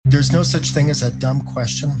There's no such thing as a dumb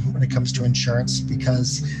question when it comes to insurance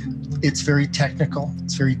because it's very technical,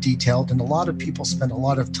 it's very detailed, and a lot of people spend a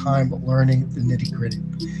lot of time learning the nitty-gritty.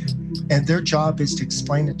 And their job is to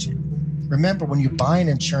explain it to you. Remember, when you buy an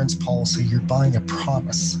insurance policy, you're buying a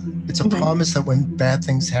promise. It's a promise that when bad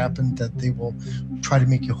things happen, that they will try to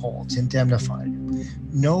make you whole, to indemnify you.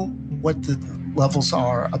 Know what the levels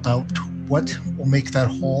are about what will make that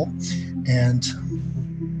whole and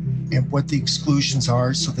what the exclusions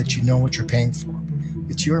are so that you know what you're paying for.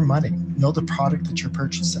 It's your money. Know the product that you're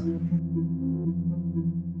purchasing.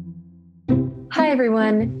 Hi,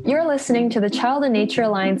 everyone. You're listening to the Child and Nature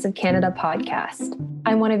Alliance of Canada podcast.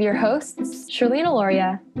 I'm one of your hosts, Charlene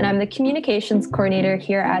Aloria, and I'm the Communications Coordinator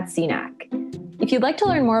here at CNAC. If you'd like to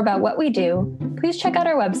learn more about what we do, please check out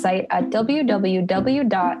our website at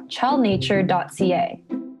www.childnature.ca.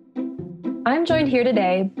 I'm joined here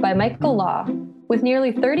today by Michael Law. With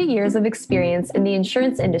nearly 30 years of experience in the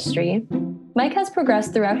insurance industry, Mike has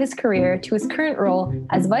progressed throughout his career to his current role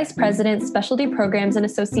as Vice President, Specialty Programs and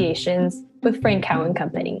Associations with Frank Cowan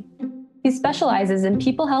Company. He specializes in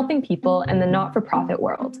people helping people in the not-for-profit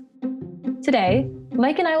world. Today,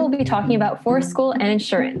 Mike and I will be talking about forest school and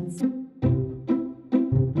insurance.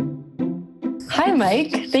 Hi,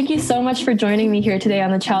 Mike. Thank you so much for joining me here today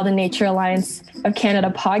on the Child and Nature Alliance of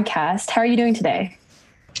Canada podcast. How are you doing today?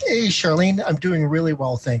 Hey, Charlene, I'm doing really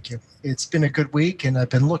well, thank you. It's been a good week, and I've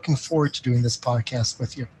been looking forward to doing this podcast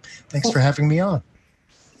with you. Thanks for having me on.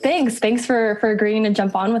 Thanks for agreeing to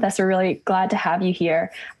jump on with us. We're really glad to have you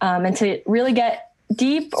here and to really get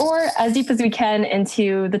deep or as deep as we can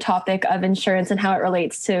into the topic of insurance and how it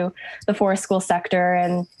relates to the forest school sector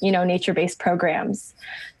and, nature-based programs.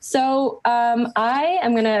 So I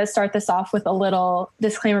am going to start this off with a little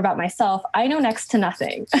disclaimer about myself. I know next to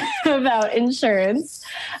nothing about insurance.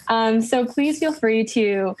 So please feel free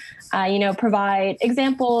to, provide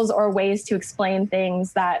examples or ways to explain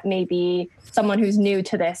things that maybe someone who's new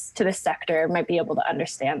to this sector might be able to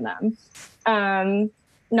understand them.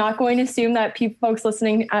 Not going to assume that folks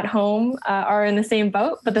listening at home are in the same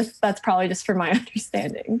boat, but that's probably just for my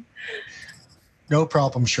understanding. No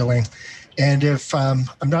problem, Charlene. And if I'm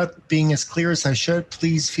not being as clear as I should,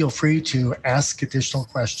 please feel free to ask additional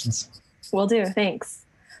questions. Will do. Thanks.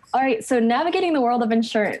 All right. So navigating the world of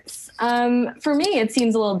insurance. For me, it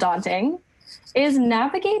seems a little daunting. Is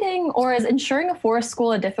navigating or is insuring a forest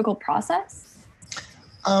school a difficult process?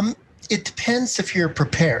 It depends if you're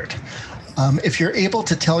prepared. If you're able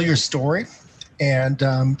to tell your story and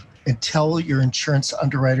tell your insurance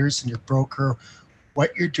underwriters and your broker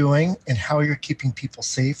what you're doing and how you're keeping people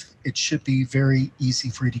safe, it should be very easy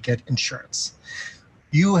for you to get insurance.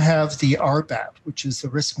 You have the RBAT, which is the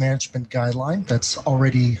risk management guideline that's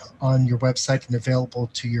already on your website and available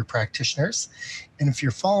to your practitioners. And if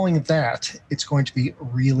you're following that, it's going to be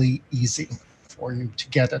really easy for you to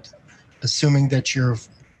get it, assuming that you've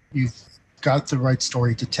got the right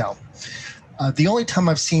story to tell. The only time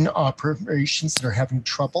I've seen operations that are having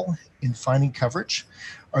trouble in finding coverage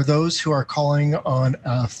are those who are calling on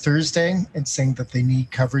a Thursday and saying that they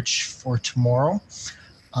need coverage for tomorrow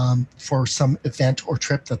for some event or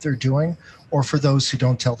trip that they're doing, or for those who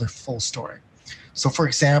don't tell their full story. So for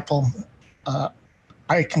example,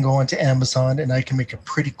 I can go onto Amazon and I can make a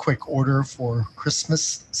pretty quick order for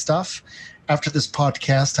Christmas stuff. After this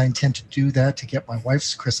podcast, I intend to do that to get my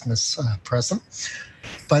wife's Christmas present.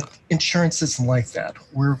 But insurance isn't like that.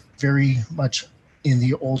 We're very much in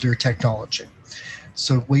the older technology.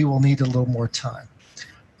 So we will need a little more time.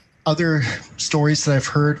 Other stories that I've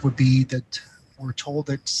heard would be that we're told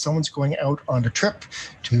that someone's going out on a trip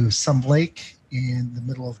to some lake in the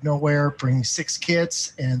middle of nowhere, bringing 6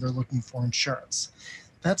 kids, and they're looking for insurance.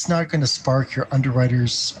 That's not going to spark your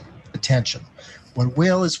underwriter's attention. What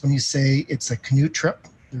will is when you say it's a canoe trip.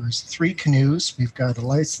 There's 3 canoes. We've got a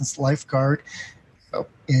licensed lifeguard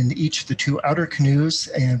in each of the 2 outer canoes,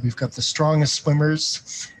 and we've got the strongest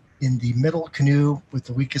swimmers in the middle canoe with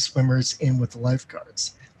the weakest swimmers in with the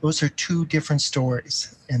lifeguards. Those are 2 different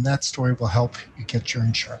stories, and that story will help you get your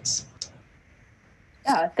insurance.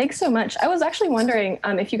 Yeah, thanks so much. I was actually wondering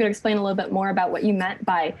if you could explain a little bit more about what you meant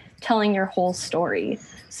by telling your whole story.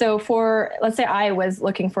 So let's say I was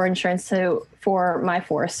looking for insurance for my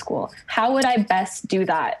forest school. How would I best do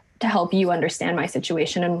that to help you understand my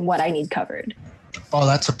situation and what I need covered? Oh,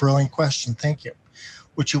 that's a brilliant question. Thank you.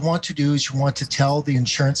 What you want to do is you want to tell the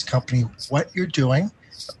insurance company what you're doing,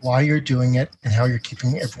 why you're doing it, and how you're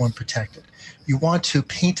keeping everyone protected. You want to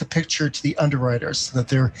paint a picture to the underwriters so that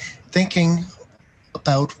they're thinking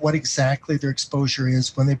about what exactly their exposure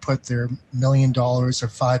is when they put their $1 million or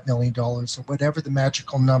 $5 million or whatever the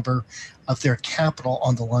magical number of their capital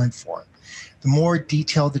on the line for it. The more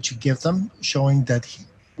detail that you give them, showing that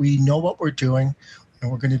we know what we're doing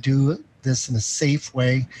and we're going to do this in a safe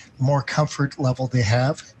way, the more comfort level they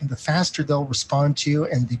have, and the faster they'll respond to you,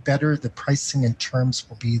 and the better the pricing and terms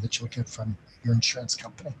will be that you'll get from your insurance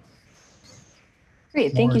company.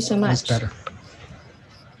 Great, thank you so much. Better.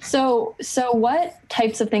 So what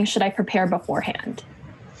types of things should I prepare beforehand?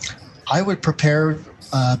 I would prepare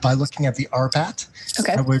by looking at the RBAT.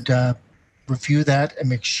 Okay. I would review that and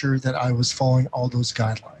make sure that I was following all those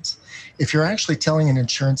guidelines. If you're actually telling an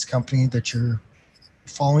insurance company that you're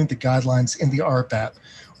following the guidelines in the RBAT,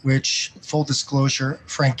 which, full disclosure,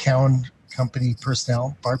 Frank Cowan company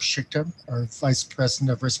personnel, Barb Schickta, our Vice President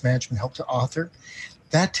of Risk Management, helped to author,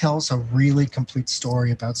 that tells a really complete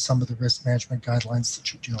story about some of the risk management guidelines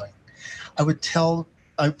that you're doing.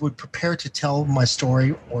 I would prepare to tell my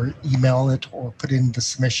story or email it or put it in the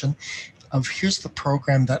submission of here's the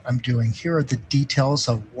program that I'm doing. Here are the details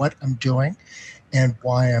of what I'm doing and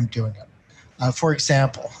why I'm doing it. For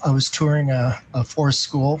example, I was touring a forest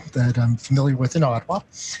school that I'm familiar with in Ottawa,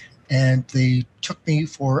 and they took me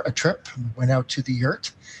for a trip. We went out to the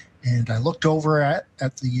yurt, and I looked over at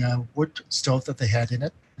the wood stove that they had in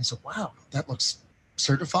it. I said, wow, that looks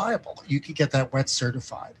certifiable. You could get that wet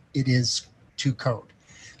certified. It is to code.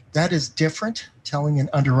 That is different, telling an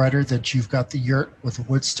underwriter that you've got the yurt with a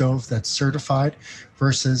wood stove that's certified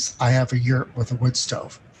versus I have a yurt with a wood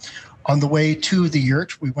stove. On the way to the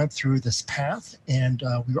yurt, we went through this path, and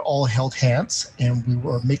we were all held hands, and we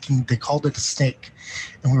were they called it a snake.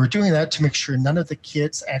 And we were doing that to make sure none of the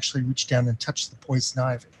kids actually reached down and touched the poison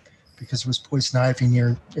ivy, because it was poison ivy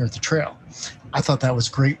near the trail. I thought that was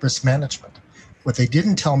great risk management. What they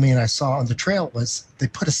didn't tell me, and I saw on the trail, was they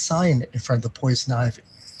put a sign in front of the poison ivy,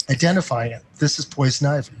 identifying it. This is poison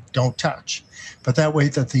ivy, don't touch. But that way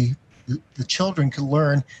that the children can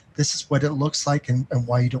learn this is what it looks like and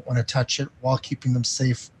why you don't want to touch it while keeping them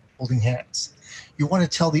safe holding hands. You want to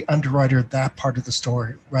tell the underwriter that part of the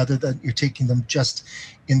story rather than you're taking them just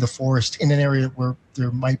in the forest in an area where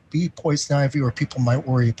there might be poison ivy or people might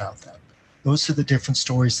worry about that. Those are the different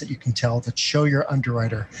stories that you can tell that show your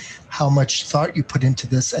underwriter how much thought you put into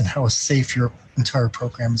this and how safe your entire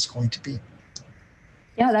program is going to be.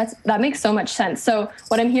 Yeah, that makes so much sense. So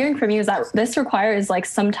what I'm hearing from you is that this requires like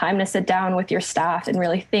some time to sit down with your staff and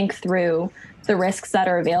really think through the risks that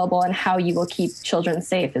are available and how you will keep children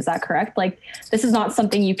safe. Is that correct? Like, this is not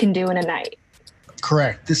something you can do in a night.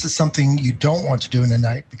 Correct. This is something you don't want to do in a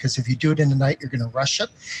night, because if you do it in a night, you're going to rush it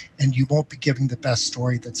and you won't be giving the best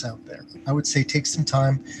story that's out there. I would say take some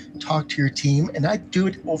time, talk to your team, and I'd do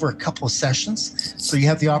it over a couple of sessions so you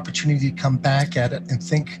have the opportunity to come back at it and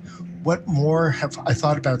think, what more have I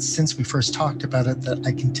thought about since we first talked about it that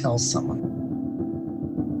I can tell someone?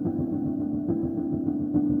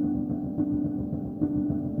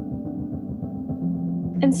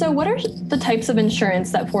 And so what are the types of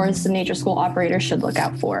insurance that forest and nature school operators should look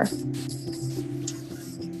out for?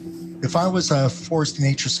 If I was a forest and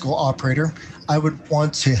nature school operator, I would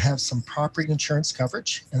want to have some property insurance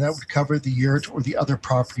coverage, and that would cover the yurt or the other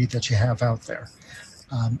property that you have out there.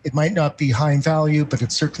 It might not be high in value, but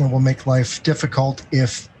it certainly will make life difficult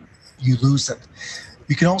if you lose it.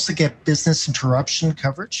 You can also get business interruption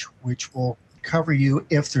coverage, which will cover you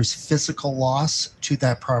if there's physical loss to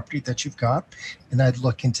that property that you've got, and I'd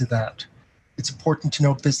look into that. It's important to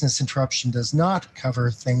know business interruption does not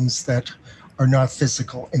cover things that are not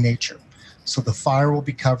physical in nature. So the fire will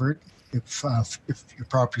be covered. If your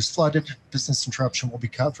property is flooded, business interruption will be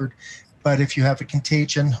covered. But if you have a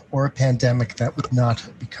contagion or a pandemic, that would not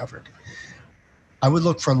be covered. I would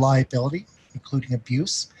look for liability, including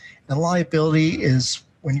abuse. And liability is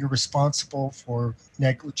when you're responsible for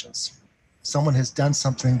negligence. Someone has done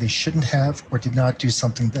something they shouldn't have or did not do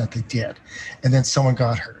something that they did, and then someone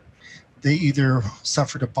got hurt. They either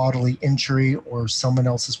suffered a bodily injury or someone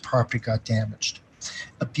else's property got damaged.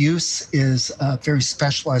 Abuse is a very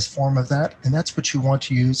specialized form of that, and that's what you want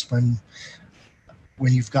to use when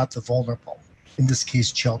you've got the vulnerable, in this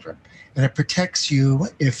case, children. And it protects you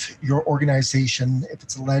if your organization, if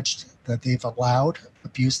it's alleged that they've allowed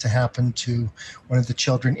abuse to happen to one of the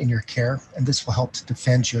children in your care, and this will help to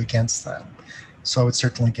defend you against that. So I would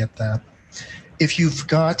certainly get that. If you've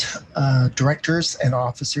got directors and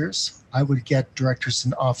officers, I would get directors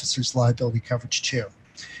and officers liability coverage too.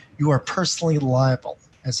 You are personally liable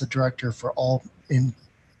as a director for all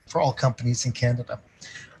companies in Canada.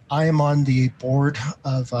 I am on the board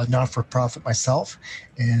of a not-for-profit myself,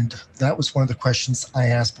 and that was one of the questions I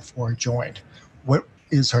asked before I joined. What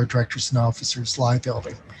is our directors and officers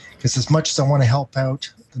liability? Because as much as I want to help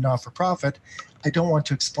out the not-for-profit, I don't want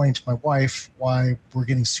to explain to my wife why we're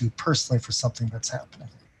getting sued personally for something that's happening.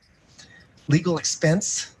 Legal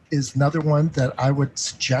expense is another one that I would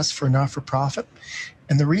suggest for a not-for-profit.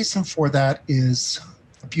 And the reason for that is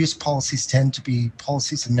abuse policies tend to be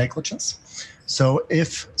policies of negligence. So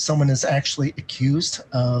if someone is actually accused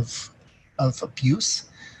of abuse,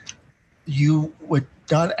 you would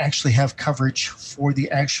not actually have coverage for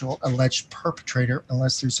the actual alleged perpetrator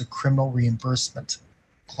unless there's a criminal reimbursement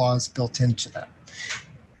clause built into that.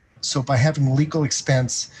 So by having legal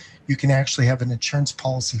expense, you can actually have an insurance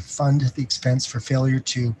policy fund the expense for failure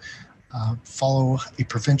to follow a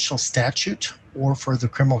provincial statute or for the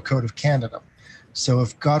Criminal Code of Canada. So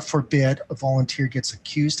if, God forbid, a volunteer gets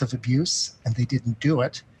accused of abuse and they didn't do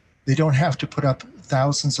it, they don't have to put up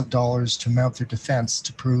thousands of dollars to mount their defense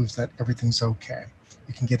to prove that everything's okay.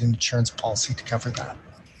 You can get an insurance policy to cover that.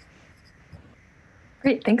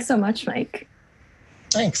 Great. Thanks so much, Mike.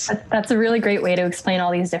 Thanks. That's a really great way to explain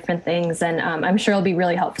all these different things. And I'm sure it'll be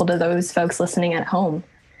really helpful to those folks listening at home.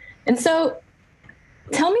 And so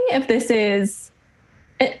tell me if this is,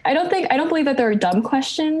 I don't believe that there are dumb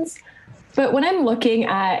questions, but when I'm looking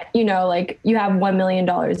at, like you have $1 million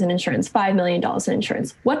in insurance, $5 million in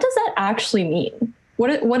insurance, what does that actually mean?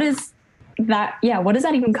 What is that? Yeah. What does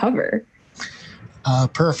that even cover?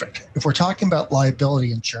 Perfect. If we're talking about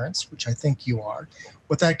liability insurance, which I think you are,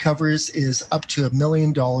 what that covers is up to $1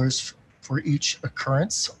 million for each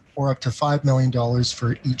occurrence or up to $5 million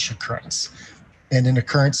for each occurrence. And an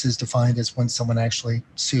occurrence is defined as when someone actually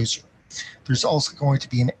sues you. There's also going to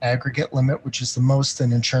be an aggregate limit, which is the most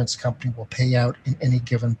an insurance company will pay out in any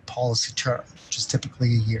given policy term, which is typically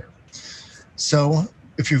a year. So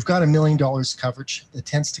if you've got $1 million coverage, it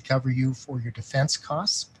tends to cover you for your defense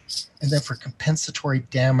costs and then for compensatory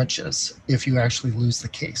damages if you actually lose the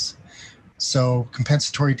case. So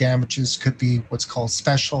compensatory damages could be what's called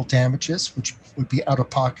special damages, which would be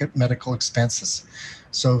out-of-pocket medical expenses.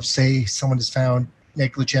 So say someone is found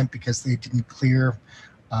negligent because they didn't clear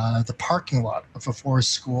the parking lot of a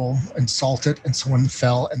forest school and salted, and someone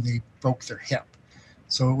fell and they broke their hip.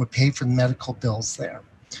 So it would pay for the medical bills there.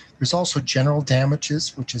 There's also general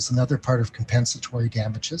damages, which is another part of compensatory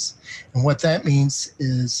damages. And what that means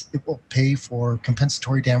is it will pay for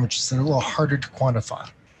compensatory damages that are a little harder to quantify.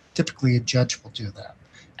 Typically, a judge will do that.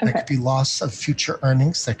 Okay. That could be loss of future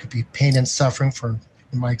earnings. That could be pain and suffering for,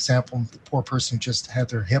 in my example, the poor person who just had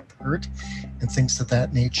their hip hurt and things of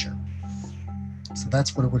that nature. So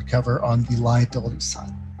that's what it would cover on the liability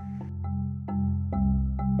side.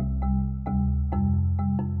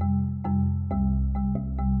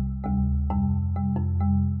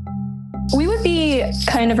 We would be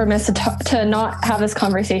kind of remiss to not have this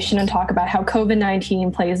conversation and talk about how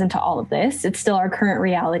COVID-19 plays into all of this. It's still our current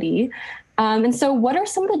reality. And so what are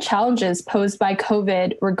some of the challenges posed by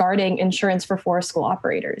COVID regarding insurance for forest school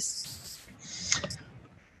operators?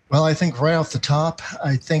 Well, I think right off the top,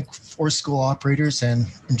 I think forest school operators and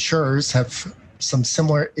insurers have some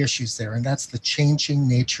similar issues there, and that's the changing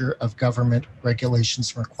nature of government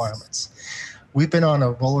regulations and requirements. We've been on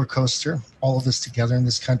a roller coaster, all of us together in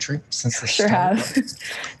this country, since the Sure start. have.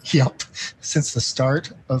 Yep, since the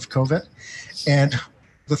start of COVID. And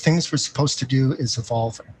the things we're supposed to do is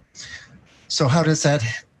evolving. So how does that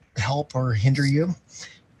help or hinder you?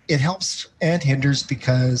 It helps and hinders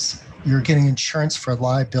because you're getting insurance for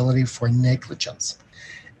liability for negligence.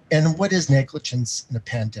 And what is negligence in a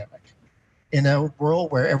pandemic? In a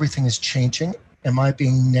world where everything is changing, am I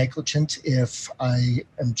being negligent if I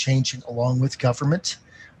am changing along with government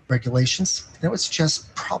regulations? No, it's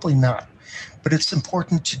just probably not. But it's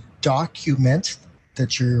important to document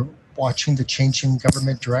that you're watching the changing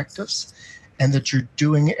government directives and that you're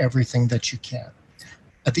doing everything that you can.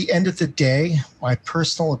 At the end of the day, my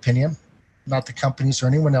personal opinion, not the company's or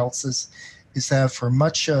anyone else's, is that for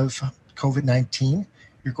much of COVID-19,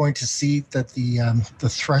 you're going to see that the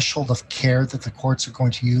threshold of care that the courts are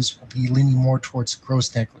going to use will be leaning more towards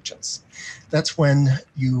gross negligence. That's when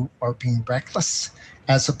you are being reckless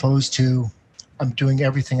as opposed to I'm doing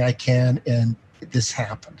everything I can and this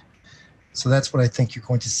happened. So that's what I think you're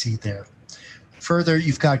going to see there. Further,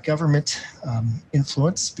 you've got government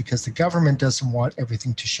influence because the government doesn't want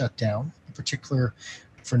everything to shut down, in particular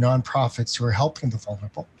for nonprofits who are helping the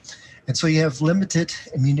vulnerable. And so you have limited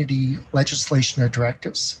immunity legislation or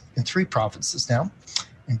directives in 3 provinces now,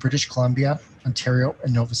 in British Columbia, Ontario,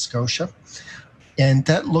 and Nova Scotia. And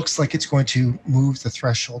that looks like it's going to move the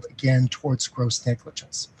threshold again towards gross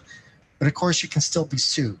negligence. But of course, you can still be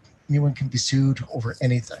sued. Anyone can be sued over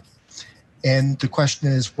anything. And the question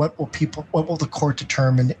is, what will the court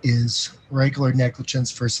determine is regular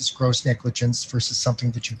negligence versus gross negligence versus something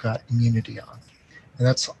that you've got immunity on? And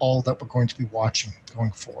that's all that we're going to be watching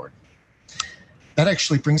going forward. That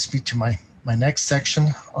actually brings me to my my next section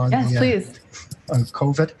on Yes, please. On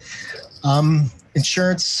COVID.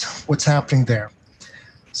 Insurance, what's happening there?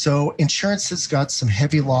 So insurance has got some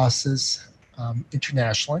heavy losses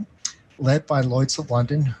internationally, led by Lloyd's of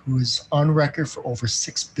London, who is on record for over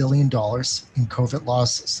 $6 billion in COVID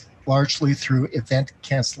losses, largely through event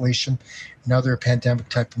cancellation and other pandemic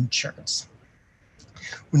type insurance.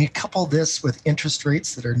 When you couple this with interest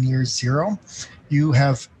rates that are near zero, you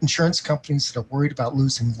have insurance companies that are worried about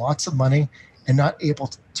losing lots of money and not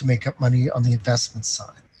able to make up money on the investment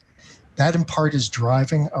side. That in part is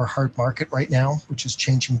driving our hard market right now, which is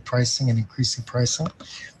changing pricing and increasing pricing,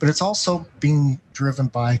 but it's also being driven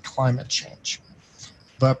by climate change.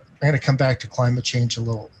 But I'm going to come back to climate change a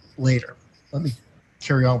little later. Let me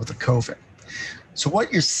carry on with the COVID. So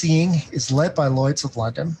what you're seeing is led by Lloyd's of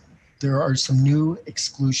London. There are some new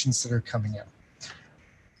exclusions that are coming in.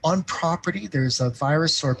 On property, there's a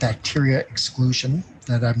virus or bacteria exclusion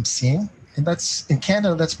that I'm seeing. And that's in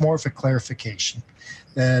Canada, that's more of a clarification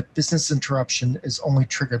that business interruption is only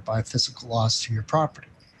triggered by physical loss to your property,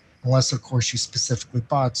 unless, of course, you specifically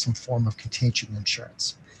bought some form of contagion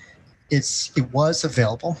insurance. It was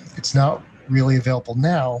available. It's not really available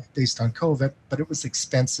now based on COVID, but it was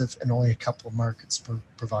expensive and only a couple of markets were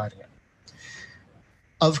providing it.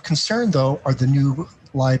 Of concern, though, are the new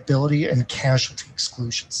liability and casualty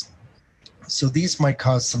exclusions. So these might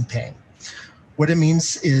cause some pain. What it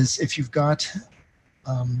means is if you've got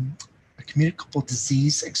a communicable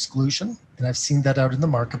disease exclusion, and I've seen that out in the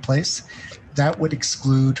marketplace, that would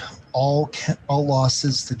exclude all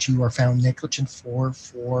losses that you are found negligent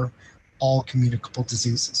for all communicable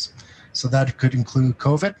diseases. So that could include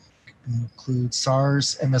COVID, include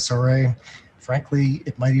SARS, MSRA. Frankly,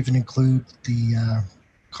 it might even include the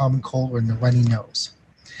common cold and the runny nose.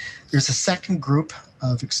 There's a second group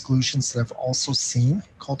of exclusions that I've also seen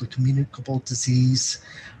called the communicable disease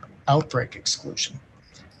outbreak exclusion.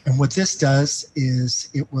 And what this does is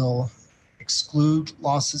it will exclude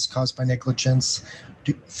losses caused by negligence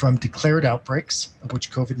from declared outbreaks, of which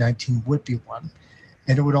COVID-19 would be one.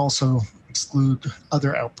 And it would also exclude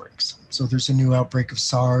other outbreaks. So there's a new outbreak of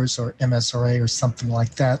SARS or MSRA or something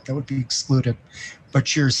like that that would be excluded.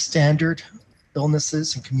 But your standard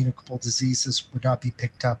illnesses and communicable diseases would not be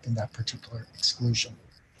picked up in that particular exclusion.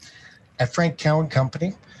 At Frank Cowan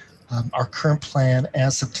Company, our current plan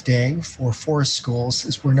as of today for forest schools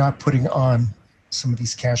is we're not putting on some of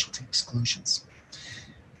these casualty exclusions.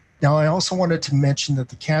 Now, I also wanted to mention that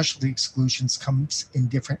the casualty exclusions comes in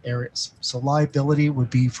different areas. So liability would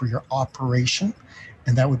be for your operation,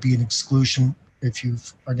 and that would be an exclusion if you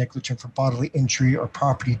are negligent for bodily injury or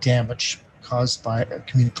property damage caused by a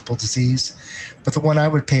communicable disease. But the one I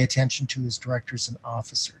would pay attention to is directors and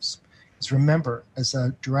officers. Because remember, as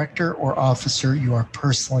a director or officer, you are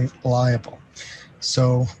personally liable.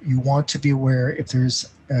 So you want to be aware if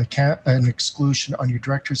there's an exclusion on your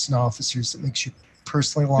directors and officers that makes you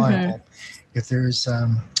personally liable. Mm-hmm. If there's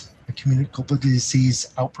a communicable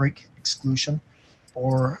disease outbreak exclusion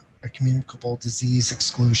or a communicable disease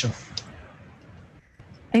exclusion.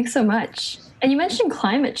 Thanks so much. And you mentioned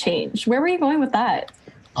climate change. Where were you going with that?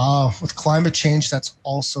 With climate change, that's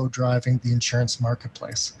also driving the insurance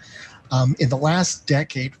marketplace. In the last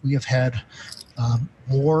decade, we have had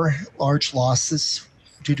more large losses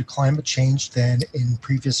due to climate change than in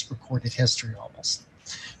previous recorded history almost.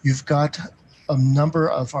 You've got a number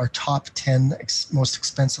of our top 10 most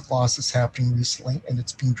expensive losses happening recently, and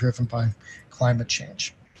it's being driven by climate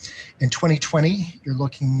change. In 2020, you're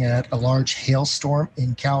looking at a large hailstorm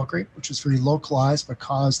in Calgary, which was very localized but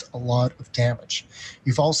caused a lot of damage.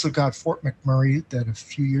 You've also got Fort McMurray that a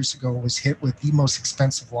few years ago was hit with the most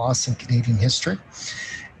expensive loss in Canadian history.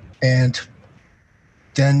 And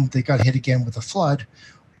then they got hit again with a flood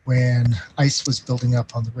when ice was building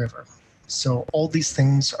up on the river. So all these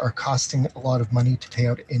things are costing a lot of money to pay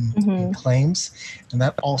out in claims, and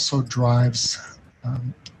that also drives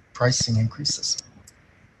pricing increases.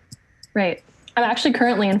 Right. I'm actually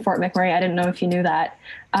currently in Fort McMurray. I didn't know if you knew that.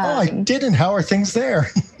 I didn't. How are things there?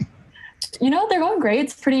 They're going great.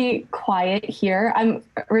 It's pretty quiet here. I'm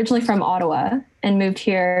originally from Ottawa and moved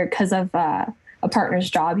here because of a partner's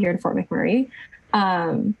job here in Fort McMurray.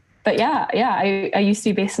 But I used to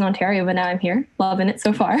be based in Ontario, but now I'm here. Loving it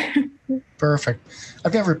so far. Perfect.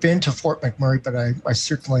 I've never been to Fort McMurray, but I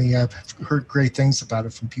certainly have heard great things about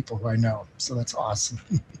it from people who I know. So that's awesome.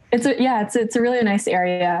 It's a really nice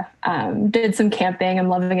area. Did some camping. I'm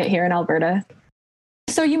loving it here in Alberta.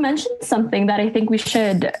 So you mentioned something that I think we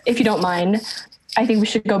should, if you don't mind, I think we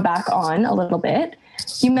should go back on a little bit.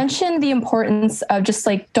 You mentioned the importance of just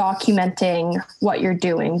documenting what you're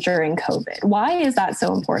doing during COVID. Why is that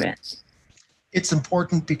so important? It's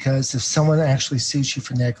important because if someone actually sues you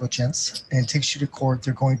for negligence and takes you to court,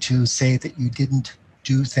 they're going to say that you didn't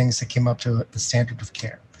do things that came up to the standard of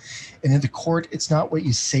care. And in the court, it's not what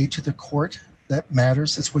you say to the court that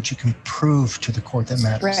matters, it's what you can prove to the court that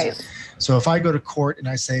matters. Right. So if I go to court and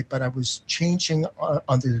I say, but I was changing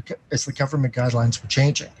as the government guidelines were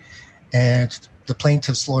changing, and the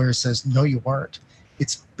plaintiff's lawyer says, no, you weren't,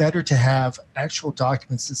 it's better to have actual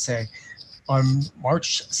documents that say, on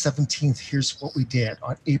March 17th, here's what we did.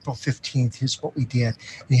 On April 15th, here's what we did.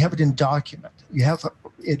 And you have it in document. You have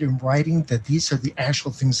it in writing that these are the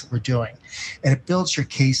actual things that we're doing. And it builds your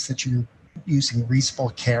case that you're using reasonable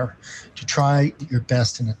care to try your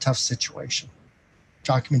best in a tough situation.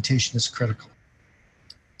 Documentation is critical.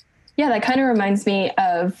 Yeah, that kind of reminds me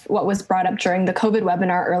of what was brought up during the COVID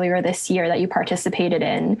webinar earlier this year that you participated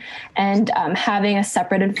in, and having a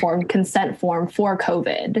separate informed consent form for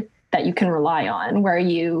COVID that you can rely on, where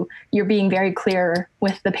you're being very clear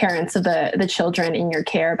with the parents of the children in your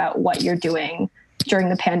care about what you're doing during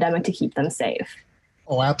the pandemic to keep them safe.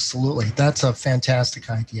 Oh, absolutely. That's a fantastic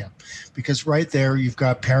idea, because right there you've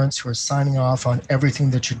got parents who are signing off on everything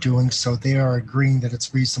that you're doing, so they are agreeing that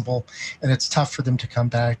it's reasonable, and it's tough for them to come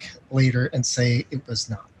back later and say it was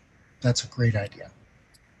not. That's a great idea.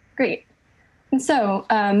 Great. And so,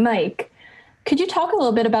 Mike, could you talk a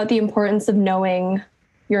little bit about the importance of knowing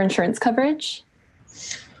your insurance coverage?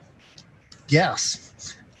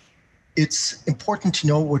 Yes. It's important to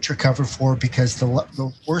know what you're covered for, because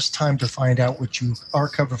the worst time to find out what you are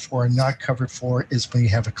covered for and not covered for is when you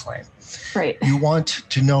have a claim. Right. You want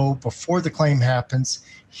to know before the claim happens,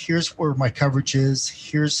 here's where my coverage is,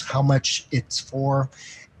 here's how much it's for,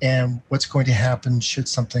 and what's going to happen should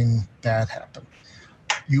something bad happen.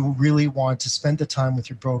 You really want to spend the time with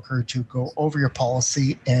your broker to go over your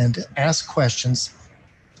policy and ask questions.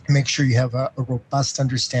 Make sure you have a robust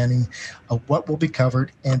understanding of what will be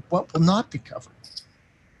covered and what will not be covered.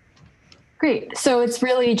 Great. So it's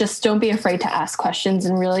really just don't be afraid to ask questions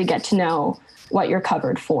and really get to know what you're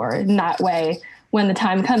covered for. And that way, when the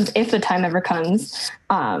time comes, if the time ever comes,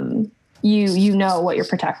 you know what you're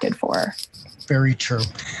protected for. Very true.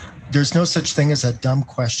 There's no such thing as a dumb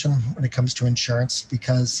question when it comes to insurance,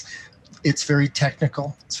 because it's very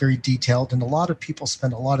technical, it's very detailed, and a lot of people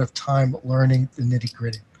spend a lot of time learning the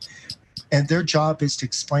nitty-gritty. And their job is to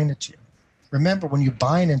explain it to you. Remember, when you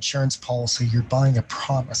buy an insurance policy, you're buying a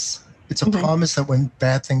promise. It's a promise that when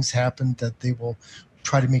bad things happen, that they will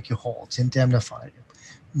try to make you whole, to indemnify you.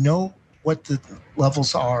 Know what the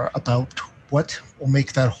levels are about what will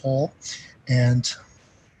make that whole, and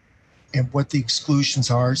what the exclusions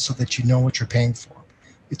are, so that you know what you're paying for.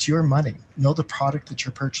 It's your money. Know the product that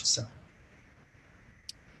you're purchasing.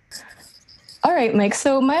 All right, Mike.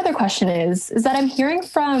 So my other question is that I'm hearing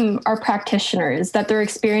from our practitioners that they're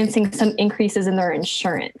experiencing some increases in their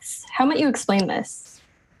insurance. How might you explain this?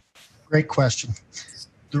 Great question.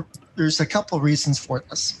 There's a couple of reasons for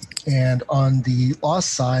this. And on the loss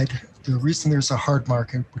side, the reason there's a hard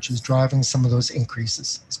market, which is driving some of those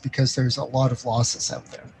increases, is because there's a lot of losses out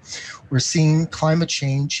there. We're seeing climate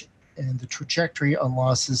change, and the trajectory on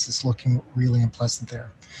losses is looking really unpleasant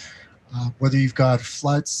there. Whether you've got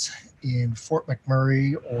floods in Fort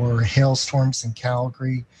McMurray or hailstorms in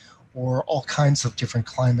Calgary, or all kinds of different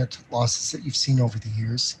climate losses that you've seen over the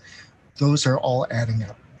years, those are all adding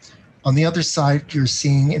up. On the other side, you're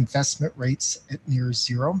seeing investment rates at near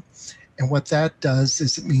zero. And what that does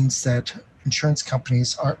is it means that insurance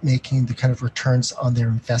companies aren't making the kind of returns on their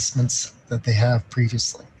investments that they have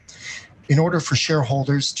previously. In order for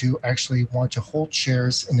shareholders to actually want to hold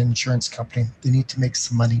shares in an insurance company, they need to make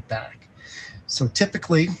some money back. So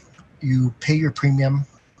typically, you pay your premium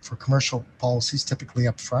for commercial policies, typically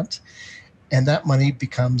up front, and that money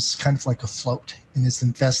becomes kind of like a float and is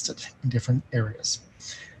invested in different areas.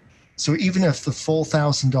 So even if the full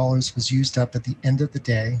 $1,000 was used up at the end of the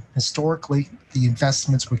day, historically, the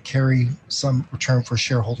investments would carry some return for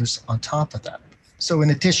shareholders on top of that. So in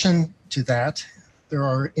addition to that, there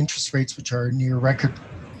are interest rates which are near record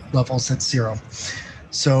levels at zero.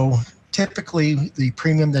 So typically, the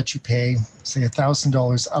premium that you pay, say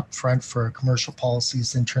 $1,000 upfront for a commercial policy,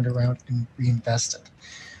 is then turned around and reinvested.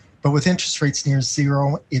 But with interest rates near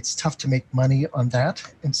zero, it's tough to make money on that.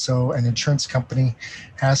 And so an insurance company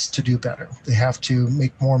has to do better. They have to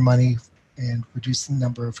make more money and reduce the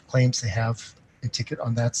number of claims they have and ticket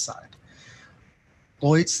on that side.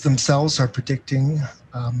 Lloyd's themselves are predicting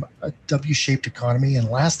a W-shaped economy. And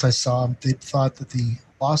last I saw, they thought that the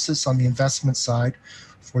losses on the investment side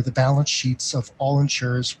for the balance sheets of all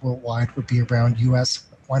insurers worldwide would be around US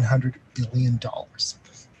 $100 billion.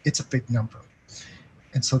 It's a big number.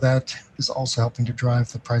 And so that is also helping to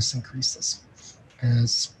drive the price increases.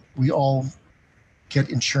 as we all get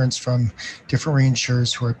insurance from different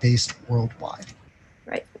reinsurers who are based worldwide.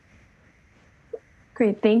 Right.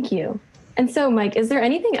 Great, thank you. And so, Mike, is there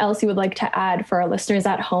anything else you would like to add for our listeners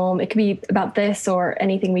at home? It could be about this or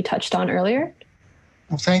anything we touched on earlier.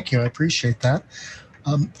 Well, thank you. I appreciate that.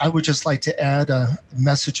 I would just like to add a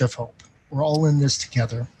message of hope. We're all in this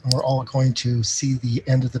together, and we're all going to see the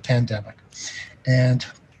end of the pandemic, and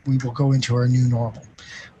we will go into our new normal.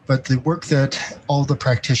 But the work that all the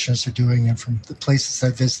practitioners are doing and from the places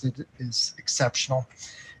I've visited is exceptional,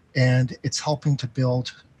 and it's helping to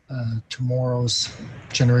build tomorrow's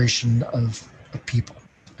generation of people.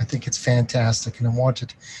 I think it's fantastic, and I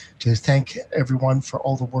wanted to thank everyone for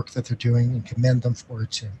all the work that they're doing and commend them for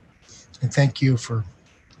it too. And thank you for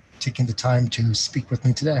taking the time to speak with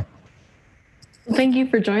me today. Thank you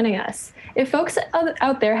for joining us. If folks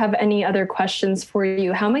out there have any other questions for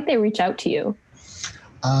you, how might they reach out to you?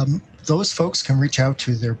 Those folks can reach out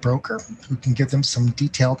to their broker, who can give them some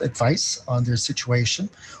detailed advice on their situation.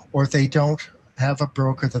 Or if they don't have a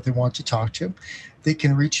broker that they want to talk to, they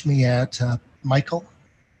can reach me at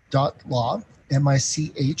michael.laugh,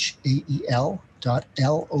 michael.lough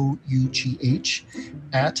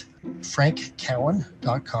at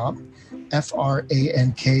frankcowan.com,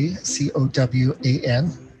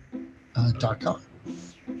 frankcowan.com.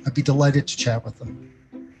 I'd be delighted to chat with them.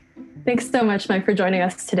 Thanks so much, Mike, for joining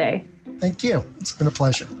us today. Thank you. It's been a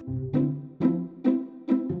pleasure.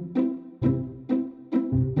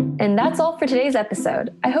 And that's all for today's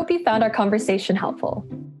episode. I hope you found our conversation helpful.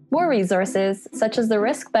 More resources, such as the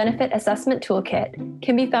Risk Benefit Assessment Toolkit,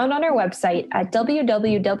 can be found on our website at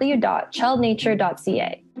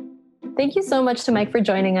www.childnature.ca. Thank you so much to Mike for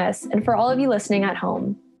joining us and for all of you listening at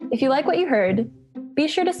home. If you like what you heard, be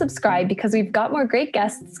sure to subscribe because we've got more great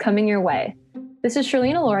guests coming your way. This is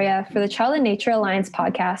Charlene Aloria for the Child and Nature Alliance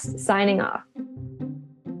podcast, signing off.